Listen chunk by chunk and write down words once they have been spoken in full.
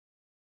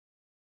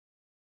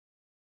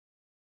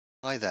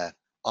Hi there,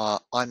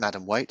 I'm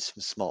Adam Waits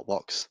from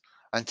Smartbox,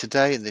 and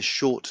today in this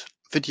short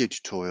video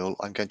tutorial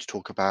I'm going to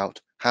talk about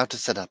how to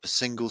set up a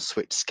single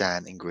switch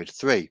scan in Grid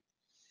 3.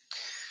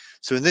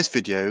 So in this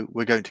video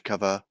we're going to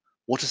cover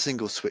what a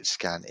single switch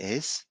scan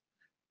is,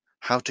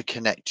 how to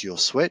connect your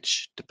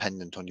switch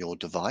dependent on your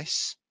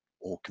device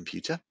or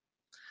computer,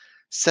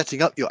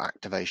 setting up your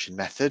activation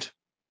method,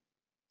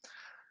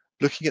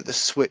 looking at the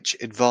switch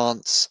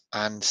advance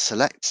and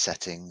select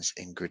settings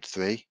in Grid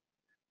 3,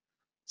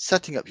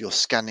 setting up your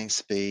scanning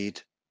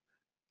speed,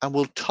 and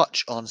we'll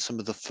touch on some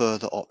of the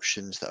further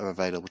options that are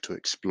available to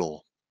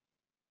explore.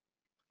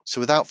 So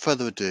without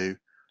further ado,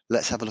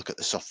 let's have a look at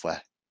the software.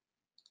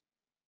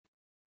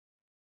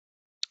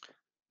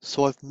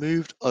 So I've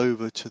moved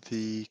over to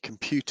the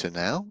computer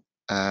now,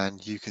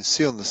 and you can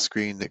see on the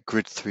screen that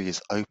Grid 3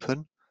 is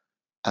open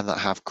and that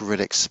I have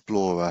Grid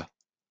Explorer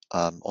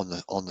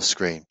on the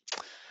screen.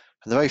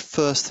 And the very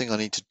first thing I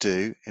need to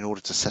do in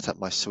order to set up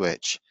my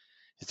switch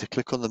is to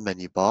click on the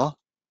menu bar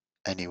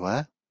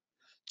anywhere,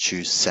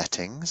 choose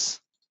Settings,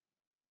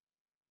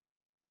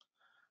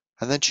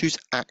 and then choose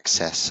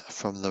Access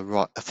from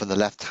the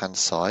left-hand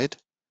side,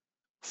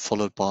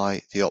 followed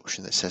by the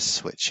option that says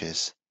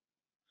Switches.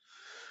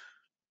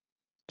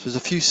 So there's a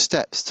few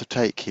steps to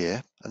take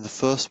here, and the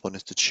first one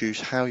is to choose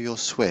how your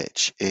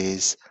switch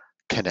is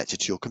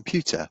connected to your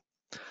computer.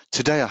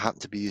 Today I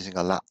happen to be using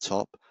a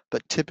laptop,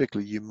 but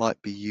typically you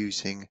might be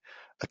using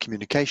a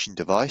communication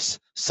device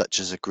such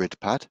as a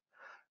GridPad,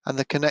 and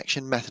the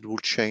connection method will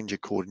change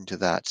according to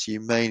that. So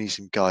you may need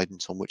some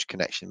guidance on which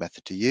connection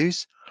method to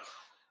use.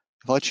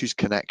 If I choose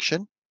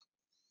connection,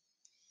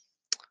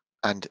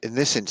 and in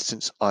this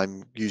instance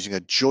I'm using a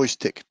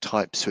joystick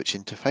type switch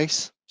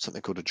interface,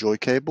 something called a joy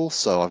cable.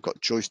 So I've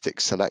got joystick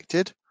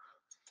selected,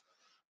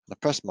 and I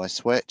press my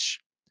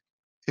switch.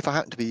 If I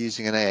happen to be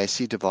using an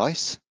AAC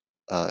device,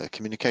 a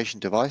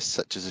communication device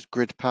such as a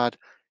GridPad,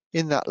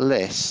 in that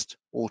list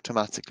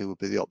automatically will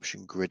be the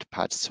option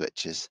GridPad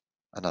switches,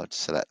 and I would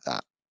select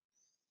that.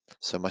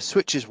 So my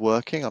switch is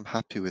working, I'm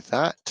happy with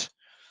that.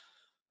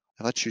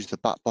 If I choose the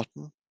back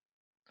button,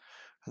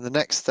 and the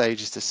next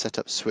stage is to set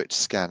up switch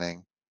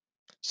scanning.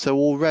 So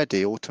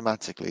already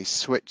automatically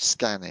switch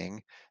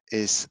scanning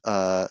is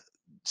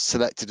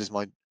selected as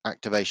my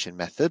activation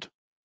method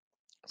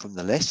from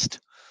the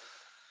list,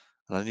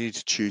 and I need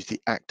to choose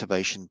the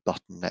activation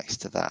button next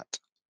to that.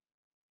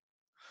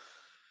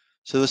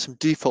 So there's some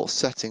default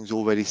settings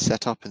already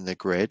set up in the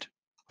grid,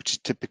 which is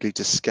typically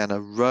to scan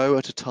a row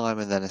at a time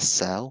and then a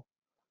cell,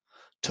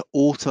 to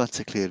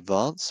automatically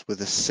advance with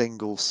a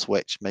single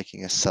switch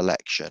making a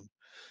selection.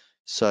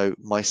 So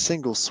my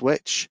single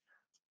switch,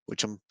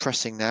 which I'm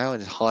pressing now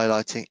and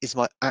highlighting, is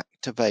my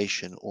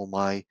activation or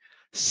my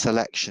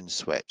selection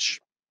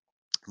switch,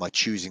 my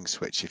choosing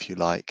switch, if you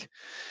like.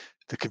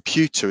 The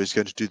computer is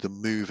going to do the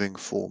moving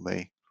for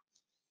me.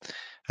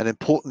 And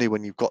importantly,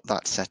 when you've got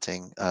that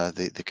setting,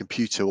 the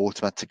computer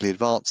automatically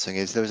advancing,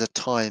 is there is a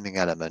timing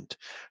element.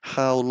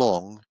 How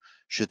long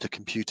should the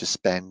computer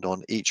spend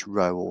on each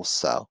row or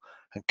cell?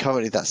 And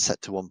currently that's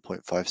set to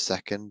 1.5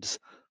 seconds.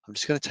 I'm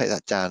just going to take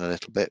that down a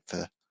little bit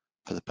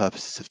for the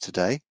purposes of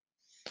today.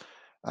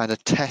 And a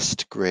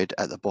test grid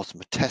at the bottom,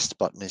 a test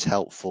button is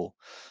helpful.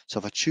 So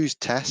if I choose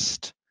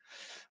test,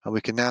 and we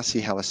can now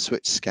see how a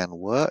switch scan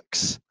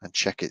works and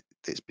check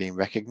it's being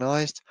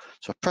recognized.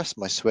 So I press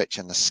my switch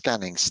and the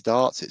scanning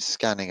starts. It's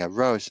scanning a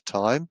row at a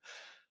time.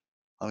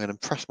 I'm going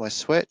to press my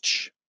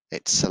switch.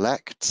 It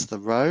selects the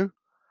row,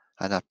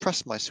 and I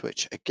press my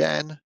switch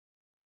again,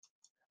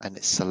 and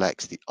it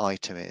selects the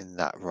item in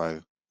that row.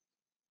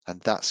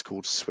 And that's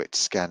called switch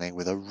scanning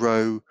with a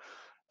row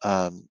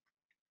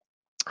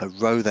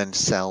then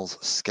cells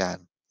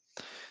scan.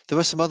 There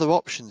are some other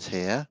options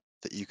here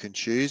that you can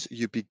choose.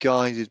 You'd be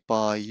guided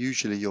by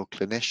usually your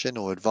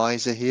clinician or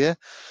advisor here.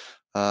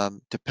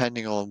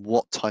 Depending on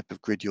what type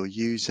of grid you're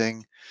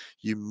using,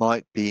 you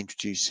might be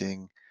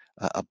introducing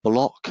a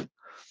block.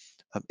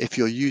 If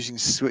you're using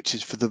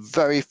switches for the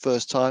very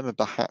first time, and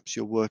perhaps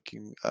you're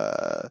working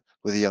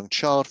with a young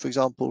child, for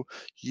example,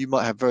 you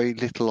might have very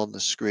little on the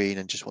screen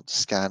and just want to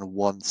scan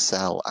one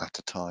cell at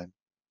a time.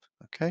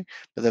 Okay,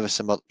 but there are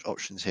some other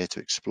options here to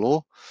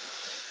explore.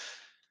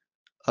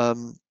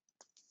 The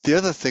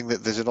other thing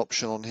that there's an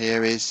option on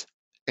here is,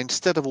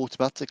 instead of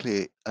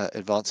automatically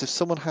advance, if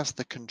someone has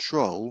the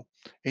control,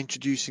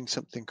 introducing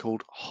something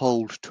called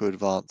hold to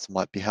advance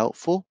might be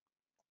helpful.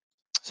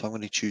 So I'm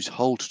going to choose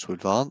hold to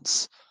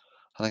advance,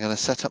 and I'm going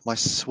to set up my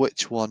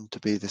switch 1 to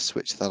be the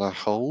switch that I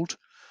hold,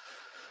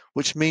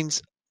 which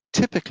means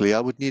typically I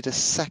would need a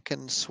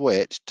second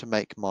switch to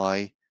make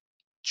my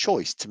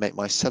choice, to make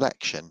my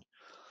selection.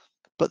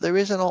 But there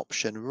is an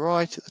option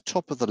right at the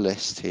top of the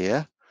list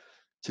here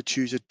to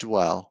choose a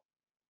dwell.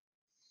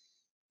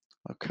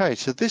 Okay,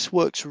 so this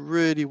works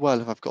really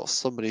well if I've got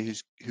somebody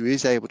who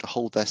is able to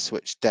hold their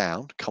switch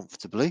down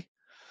comfortably.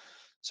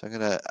 So I'm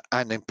going to,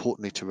 and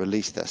importantly, to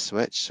release their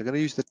switch. So I'm going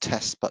to use the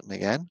test button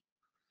again.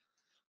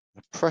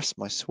 I'm going to press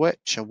my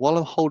switch, and while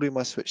I'm holding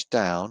my switch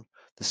down,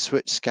 the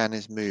switch scan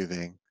is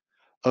moving.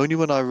 Only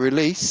when I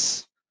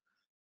release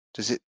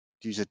does it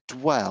use a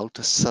dwell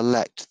to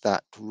select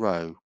that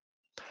row.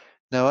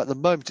 Now at the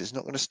moment it's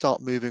not going to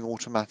start moving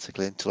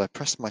automatically until I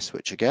press my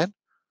switch again.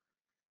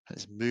 And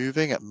it's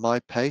moving at my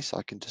pace,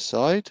 I can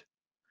decide,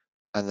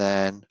 and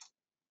then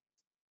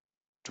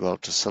dwell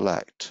to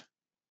select.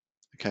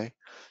 Okay,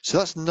 so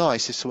that's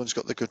nice if someone's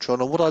got the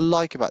control. And what I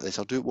like about this,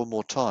 I'll do it one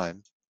more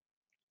time.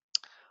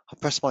 I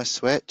press my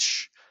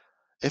switch.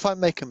 If I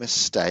make a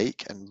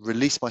mistake and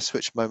release my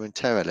switch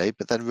momentarily,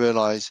 but then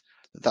realize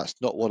that that's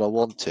not what I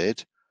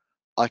wanted,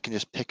 I can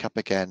just pick up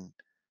again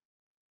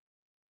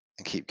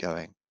and keep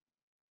going.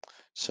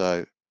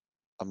 So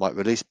I might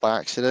release by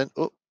accident,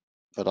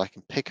 but I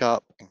can pick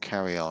up and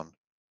carry on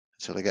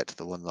until I get to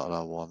the one that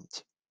I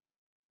want.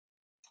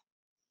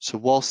 So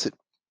whilst it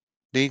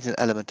needs an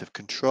element of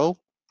control,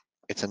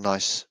 it's a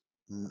nice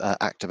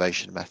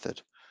activation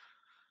method.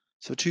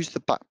 So choose the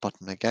back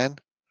button again.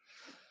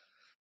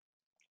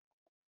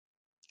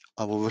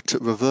 I will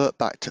revert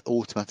back to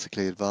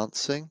automatically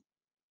advancing.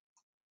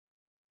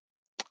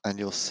 And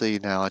you'll see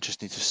now I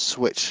just need to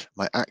switch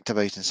my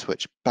activate and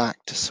switch back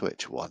to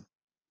switch 1.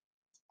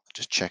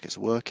 Just check it's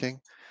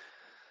working.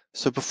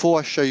 So before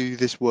I show you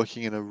this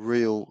working in a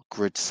real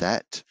grid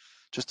set,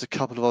 just a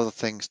couple of other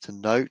things to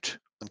note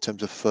in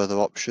terms of further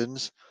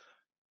options.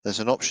 There's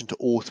an option to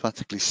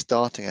automatically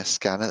starting a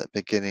scan at the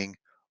beginning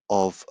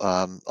of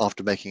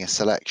after making a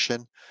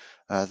selection.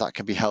 That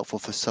can be helpful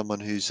for someone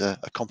who's a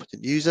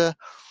competent user,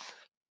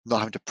 not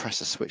having to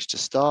press a switch to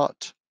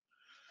start.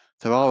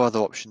 There are other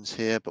options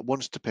here, but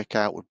ones to pick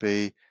out would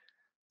be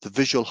the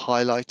visual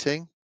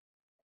highlighting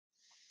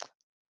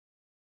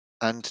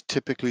and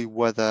typically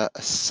whether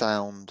a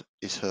sound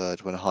is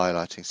heard when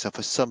highlighting. So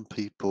for some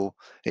people,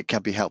 it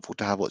can be helpful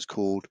to have what's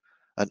called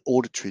an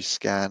auditory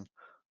scan,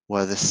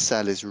 where the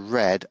cell is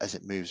read as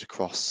it moves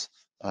across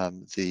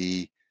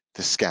the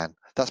scan.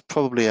 That's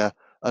probably an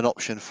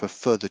option for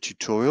further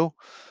tutorial,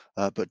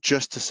 but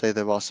just to say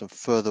there are some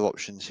further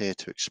options here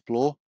to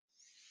explore.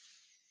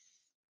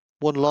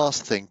 One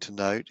last thing to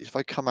note, if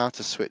I come out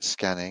of switch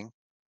scanning,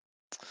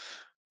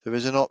 there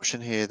is an option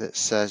here that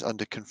says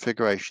under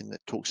configuration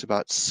that talks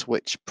about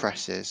switch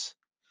presses.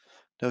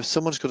 Now, if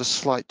someone's got a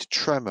slight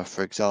tremor,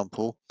 for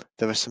example,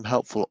 there are some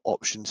helpful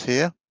options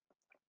here.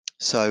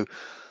 So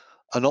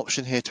an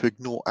option here to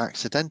ignore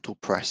accidental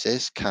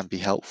presses can be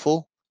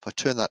helpful. If I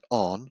turn that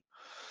on,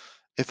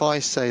 if I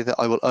say that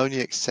I will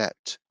only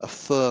accept a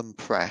firm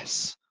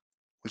press,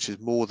 which is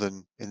more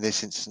than, in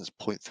this instance,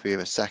 0.3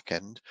 of a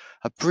second,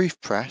 a brief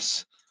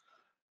press,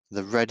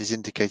 the red is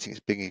indicating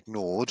it's being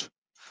ignored.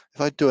 If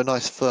I do a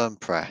nice firm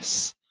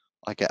press,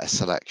 I get a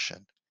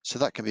selection. So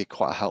that can be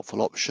quite a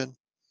helpful option.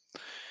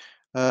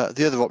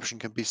 The other option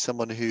can be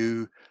someone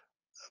who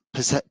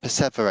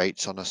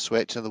perseverates on a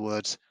switch. In other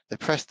words,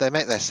 they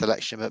make their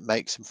selection, but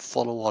make some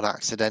follow-on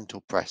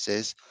accidental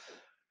presses.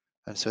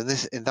 And so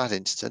in that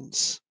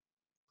instance,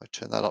 I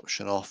turn that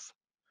option off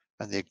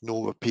and the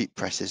ignore repeat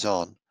press is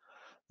on.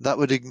 That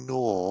would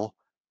ignore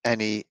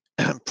any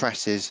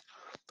presses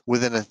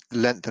within a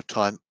length of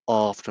time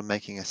after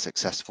making a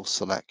successful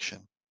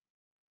selection.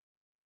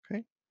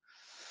 Okay.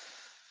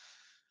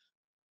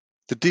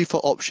 The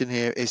default option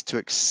here is to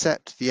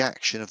accept the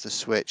action of the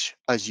switch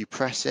as you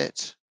press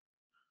it,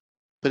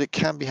 but it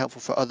can be helpful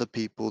for other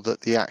people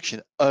that the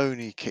action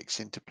only kicks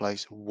into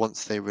place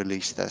once they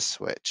release their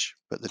switch,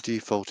 but the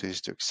default is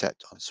to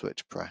accept on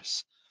switch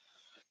press.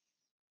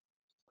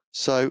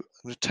 So I'm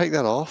going to take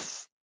that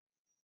off.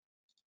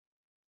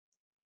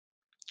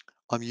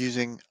 I'm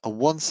using a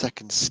 1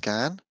 second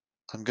scan.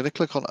 I'm going to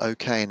click on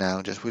OK now.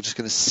 We're just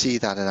going to see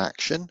that in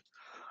action.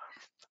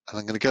 And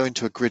I'm going to go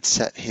into a grid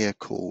set here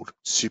called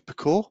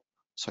Supercore.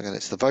 So again,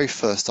 it's the very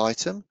first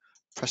item.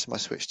 Press my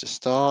switch to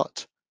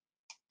start.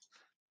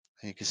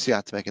 And you can see I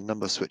had to make a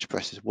number of switch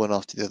presses, one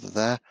after the other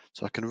there.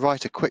 So I can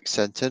write a quick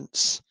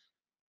sentence.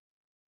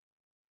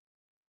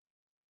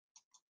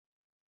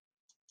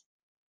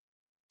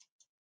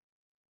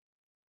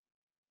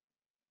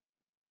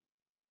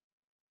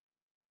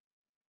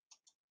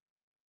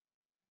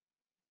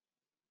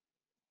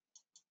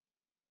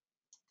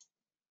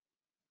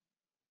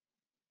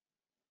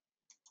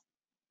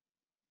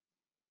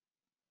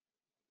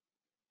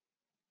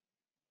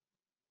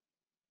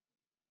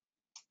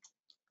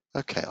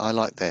 Okay, I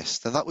like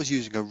this. Now that was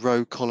using a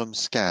row column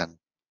scan.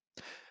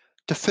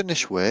 To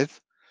finish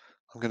with,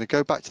 I'm going to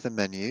go back to the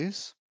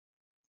menus,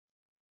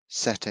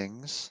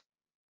 settings,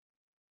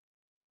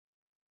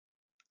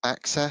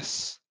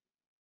 access,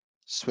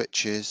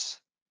 switches,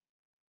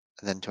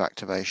 and then to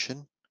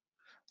activation.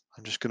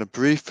 I'm just going to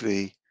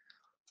briefly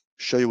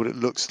show you what it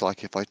looks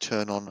like if I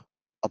turn on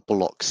a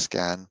block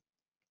scan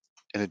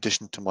in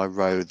addition to my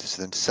row, this is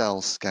then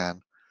cell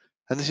scan.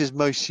 And this is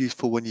most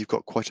useful when you've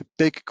got quite a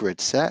big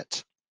grid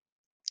set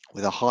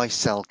with a high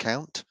cell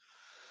count.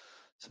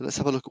 So let's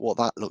have a look at what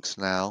that looks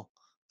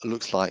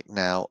like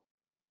now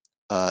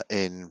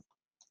in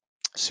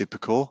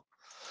Supercore.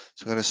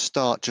 So I'm going to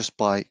start just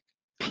by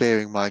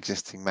clearing my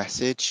existing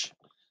message.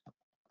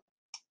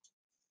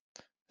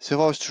 So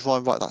if I was to try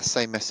and write that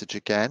same message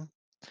again,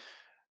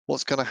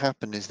 what's going to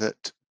happen is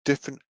that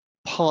different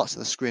parts of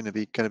the screen are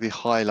going to be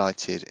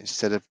highlighted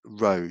instead of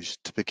rows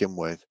to begin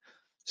with.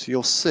 So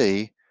you'll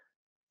see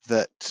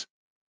that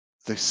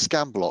the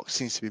scan block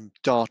seems to be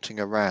darting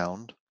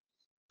around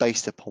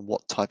based upon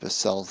what type of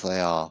cells they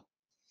are.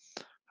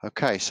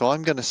 Okay, so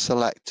I'm going to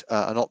select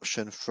an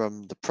option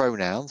from the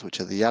pronouns, which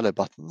are the yellow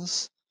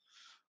buttons.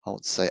 I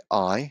want to say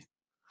I.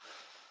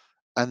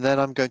 And then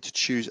I'm going to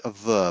choose a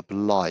verb,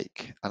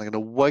 like, and I'm going to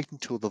wait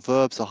until the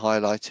verbs are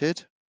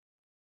highlighted.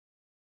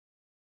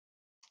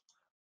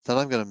 Then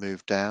I'm going to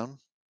move down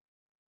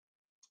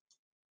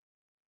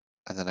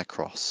and then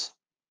across.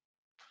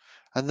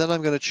 And then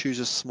I'm going to choose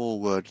a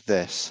small word,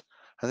 this.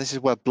 And this is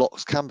where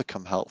blocks can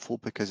become helpful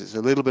because it's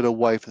a little bit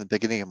away from the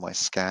beginning of my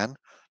scan,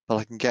 but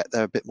I can get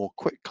there a bit more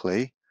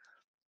quickly.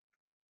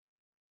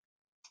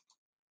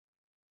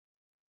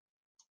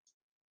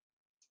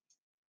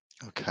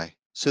 Okay,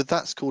 so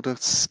that's called a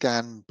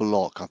scan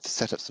block. I've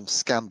set up some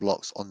scan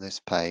blocks on this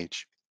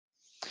page.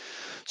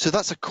 So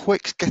that's a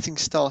quick getting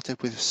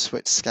started with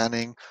switch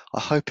scanning. I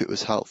hope it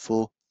was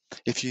helpful.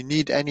 If you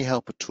need any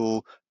help at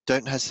all,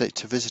 don't hesitate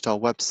to visit our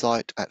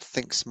website at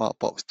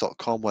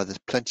thinksmartbox.com, where there's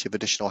plenty of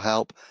additional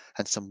help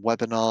and some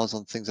webinars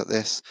on things like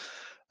this.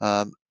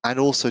 And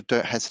also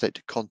don't hesitate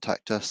to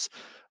contact us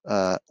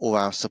or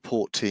our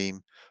support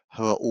team,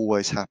 who are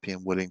always happy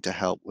and willing to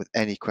help with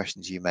any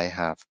questions you may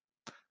have.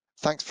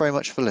 Thanks very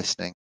much for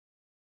listening.